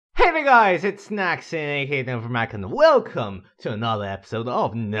Hey guys, it's Naxin, aka NoverMaC, and welcome to another episode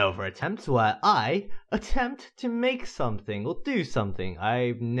of Nover Attempts, where I attempt to make something or do something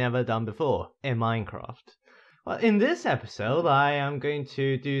I've never done before in Minecraft. Well, in this episode, I am going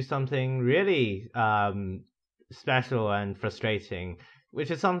to do something really special and frustrating, which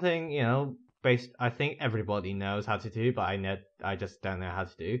is something, I think everybody knows how to do, but I just don't know how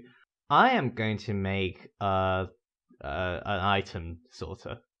to do. I am going to make an item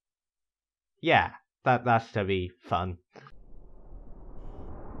sorter. Yeah, that should be fun.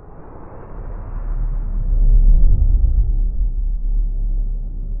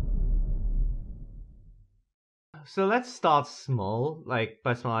 So let's start small. Like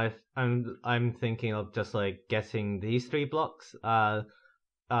by small, I'm thinking of just like getting these 3 blocks.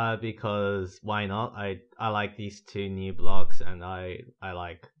 Because why not? I like these 2 new blocks, and I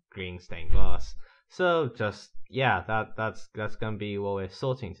like green stained glass. So just yeah, that's gonna be what we're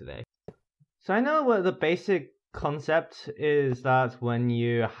sorting today. So I know what the basic concept is, that when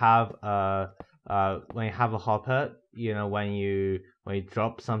you have a hopper, when you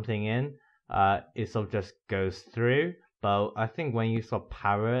drop something in, it sort of just goes through. But I think when you sort of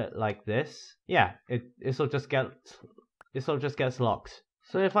power it like this, yeah, it sort of just gets locked.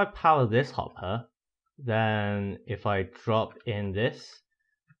 So if I power this hopper, then if I drop in this,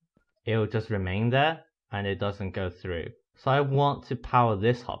 it will just remain there and it doesn't go through. So I want to power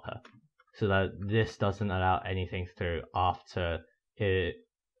this hopper, so that this doesn't allow anything through after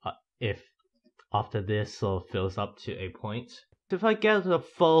after this sort of fills up to a point. So if I get the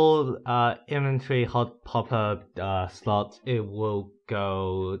full inventory hopper slot, it will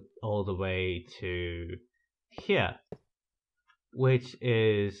go all the way to here, which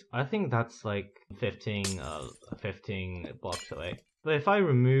is, I think that's like 15 blocks away. But if I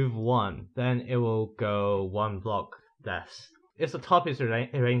remove one, then it will go 1 block less. If the top is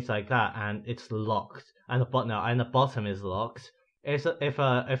arranged like that and it's locked, and the bottom is locked, if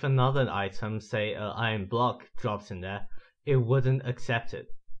another item, say an iron block, drops in there, it wouldn't accept it.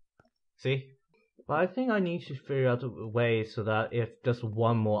 See? But I think I need to figure out a way so that if just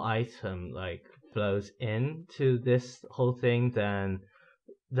one more item like flows into this whole thing, then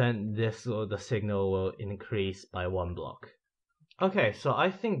this, or the signal, will increase by 1 block. Okay, so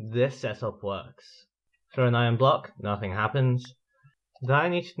I think this setup works. Throw an iron block, nothing happens. Then I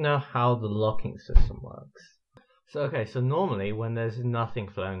need to know how the locking system works. So normally when there's nothing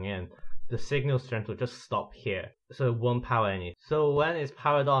flowing in, the signal strength will just stop here, so it won't power any. So when it's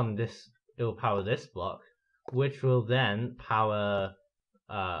powered on, it will power this block, which will then power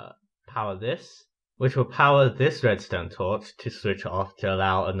this, which will power this redstone torch to switch off to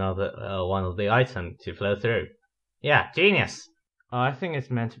allow another one of the items to flow through. Yeah, genius! I think it's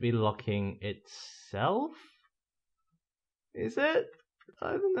meant to be locking itself? Is it?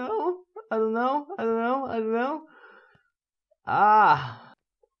 I don't know.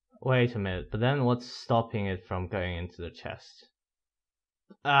 Wait a minute, but then what's stopping it from going into the chest?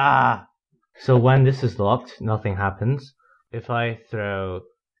 So when this is locked, nothing happens. If I throw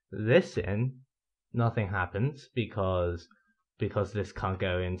this in, nothing happens because this can't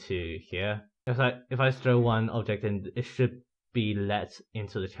go into here. If I throw one object in, it should be let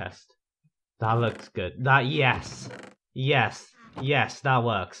into the chest. That looks good. Yes, that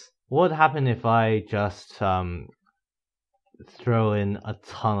works. What would happen if I just throw in a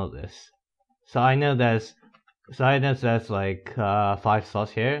ton of this? So I know there's like 5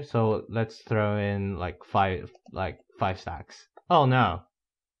 slots here. So let's throw in like 5 stacks. Oh no.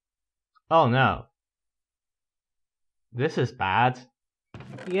 This is bad.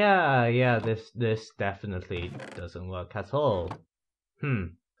 Yeah, this definitely doesn't work at all.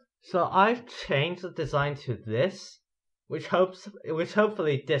 So I've changed the design to this, which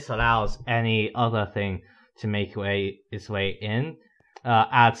hopefully disallows any other thing to make its way in.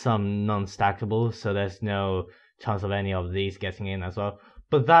 Add some non-stackables, so there's no chance of any of these getting in as well.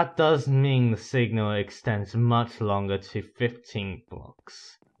 But that does mean the signal extends much longer to 15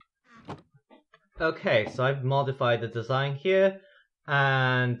 blocks. Okay, so I've modified the design here,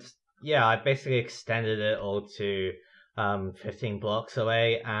 and yeah, I basically extended it all to 15 blocks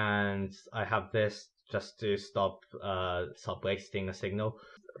away, and I have this just to stop wasting a signal.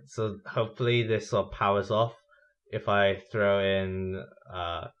 So hopefully this sort of powers off if I throw in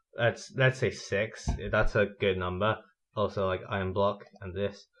let's say 6. That's a good number. Also like iron block and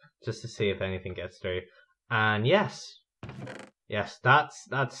this, just to see if anything gets through. And yes, that's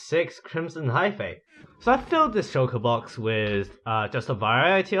 6 crimson hyphae. So I filled this shulker box with just a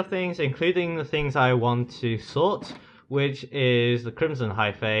variety of things, including the things I want to sort, which is the crimson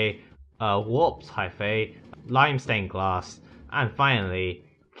hyphae, warped hyphae, lime stained glass, and finally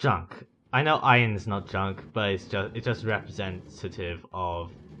junk. I know iron is not junk, but it's just representative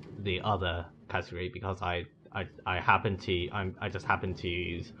of the other category because I just happen to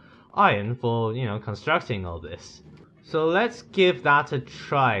use iron for, you know, constructing all this. So let's give that a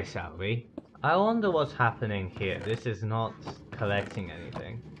try, shall we? I wonder what's happening here. This is not collecting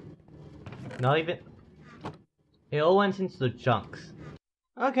anything. Not even... It all went into the junks.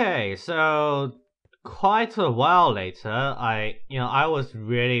 Okay, so quite a while later, I was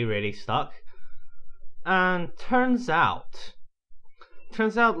really stuck. And turns out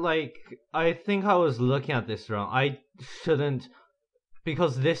like, I think I was looking at this wrong. I shouldn't,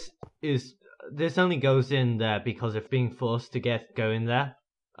 because this only goes in there because it's being forced to go in there.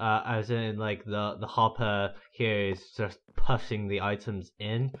 As in, like, the hopper here is just pushing the items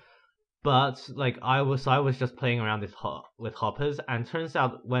in. But like I was just playing around with hoppers, and turns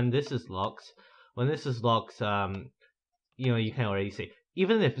out when this is locked, you know, you can already see.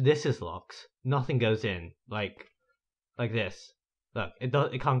 Even if this is locked, nothing goes in. Like this. Look,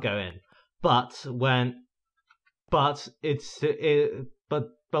 it can't go in. But when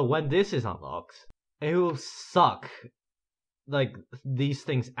this is unlocked, it will suck like these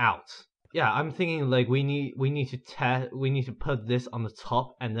things out. Yeah, I'm thinking like we need to put this on the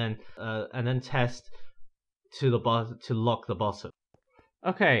top and then test to the bottom to lock the bottom.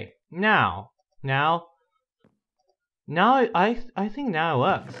 Okay, now I think now it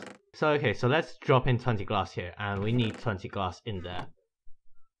works. So okay, so let's drop in 20 glass here, and we need 20 glass in there,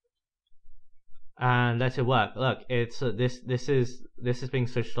 and let it work. Look, it's this is being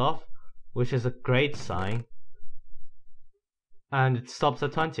switched off, which is a great sign, and it stops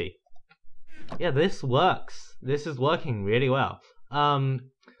at 20. Yeah, this works. This is working really well.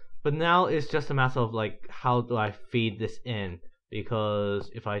 But now it's just a matter of like, how do I feed this in? Because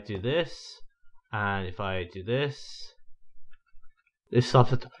if I do this, and if I do this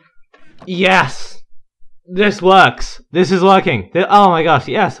stops at... Yes! This works! This is working! Oh my gosh,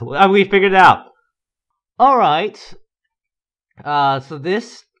 yes! We figured it out! Alright. So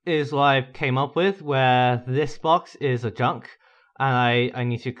this is what I came up with, where this box is a junk. And I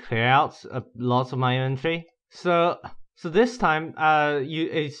need to clear out lots of my inventory. So this time,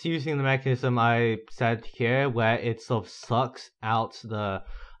 it's using the mechanism I said here, where it sort of sucks out the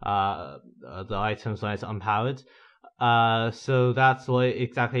items when it's unpowered. So that's what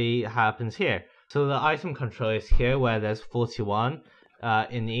exactly happens here. So the item control is here, where there's 41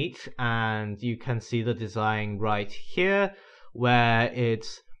 in each, and you can see the design right here, where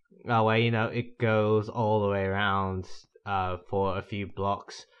it's where, you know, it goes all the way around. For a few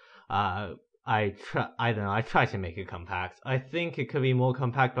blocks. I don't know, I try to make it compact. I think it could be more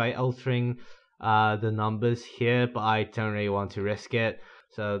compact by altering the numbers here, but I don't really want to risk it.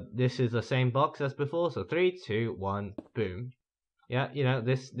 So this is the same box as before, so 3, 2, 1, boom. Yeah, you know,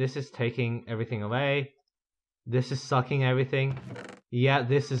 this is taking everything away. This is sucking everything. Yeah,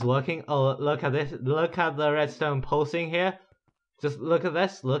 this is working. Oh, look at this. Look at the redstone pulsing here. Just look at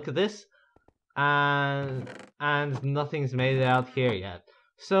this. And nothing's made it out here yet.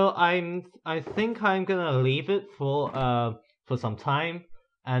 So I think I'm gonna leave it for some time,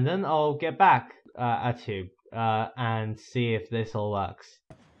 and then I'll get back at you and see if this all works.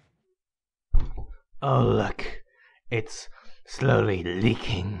 Oh look, it's slowly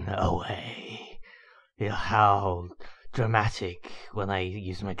leaking away. How dramatic when I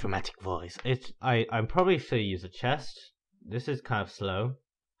use my dramatic voice. I probably should use a chest. This is kind of slow.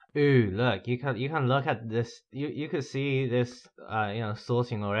 Ooh, look, you can look at this. You could see this you know,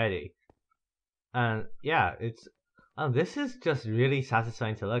 sorting already. And yeah, this is just really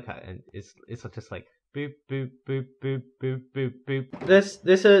satisfying to look at, and it's just like boop boop boop boop boop boop boop.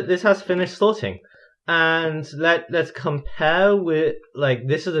 This has finished sorting. And let's compare with, like,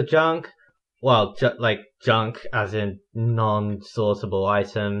 this is a junk. Well, like junk as in non-sortable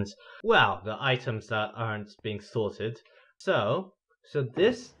items. Well, the items that aren't being sorted. So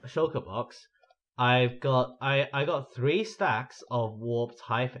this shulker box, I got 3 stacks of warped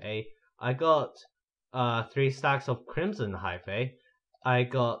hyphae. I got 3 stacks of crimson hyphae. I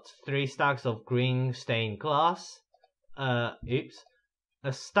got 3 stacks of green stained glass.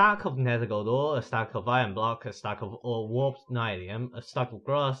 A stack of nether gold ore, a stack of iron block, a stack of warped nylium, a stack of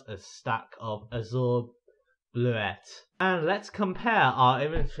grass, a stack of azure bluette. And let's compare our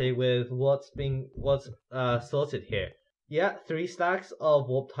inventory with what's sorted here. Yeah, 3 stacks of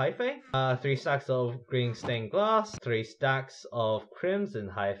warped hyphae, 3 stacks of green stained glass, 3 stacks of crimson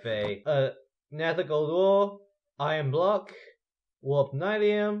hyphae, nether gold ore, iron block, warped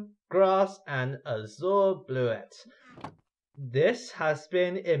nylium, grass, and azure bluette. This has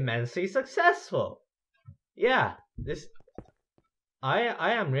been immensely successful. Yeah,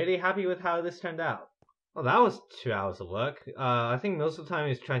 I am really happy with how this turned out. Well, that was 2 hours of work. I think most of the time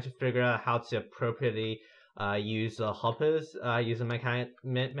is trying to figure out how to appropriately use hoppers, use a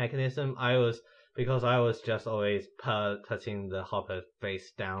mechanism. Because I was just always putting the hopper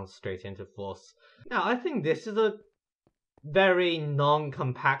face down straight into force. Now I think this is a very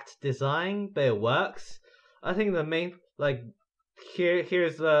non-compact design, but it works. I think the main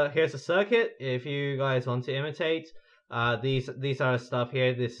here's the circuit. If you guys want to imitate, these are the stuff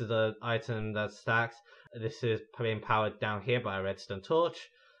here. This is the item that stacks. This is being powered down here by a redstone torch,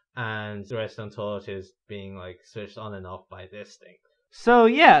 and the redstone torch is being switched on and off by this thing. So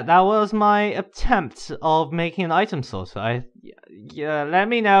yeah, that was my attempt of making an item sorter. Let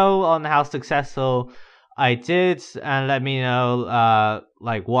me know on how successful I did, and let me know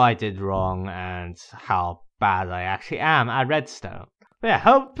what I did wrong and how bad I actually am at redstone. But yeah,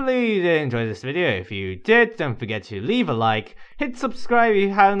 hopefully you did enjoy this video. If you did, don't forget to leave a like, hit subscribe if you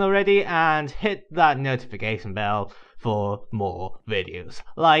haven't already, and hit that notification bell for more videos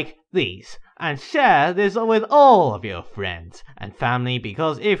like these. And share this with all of your friends and family,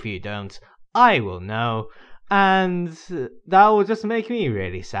 because if you don't, I will know, and that will just make me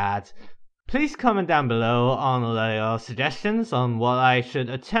really sad. Please comment down below on your suggestions on what I should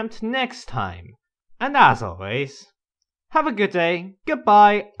attempt next time. And as always, have a good day,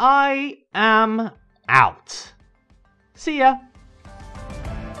 goodbye, I am out. See ya!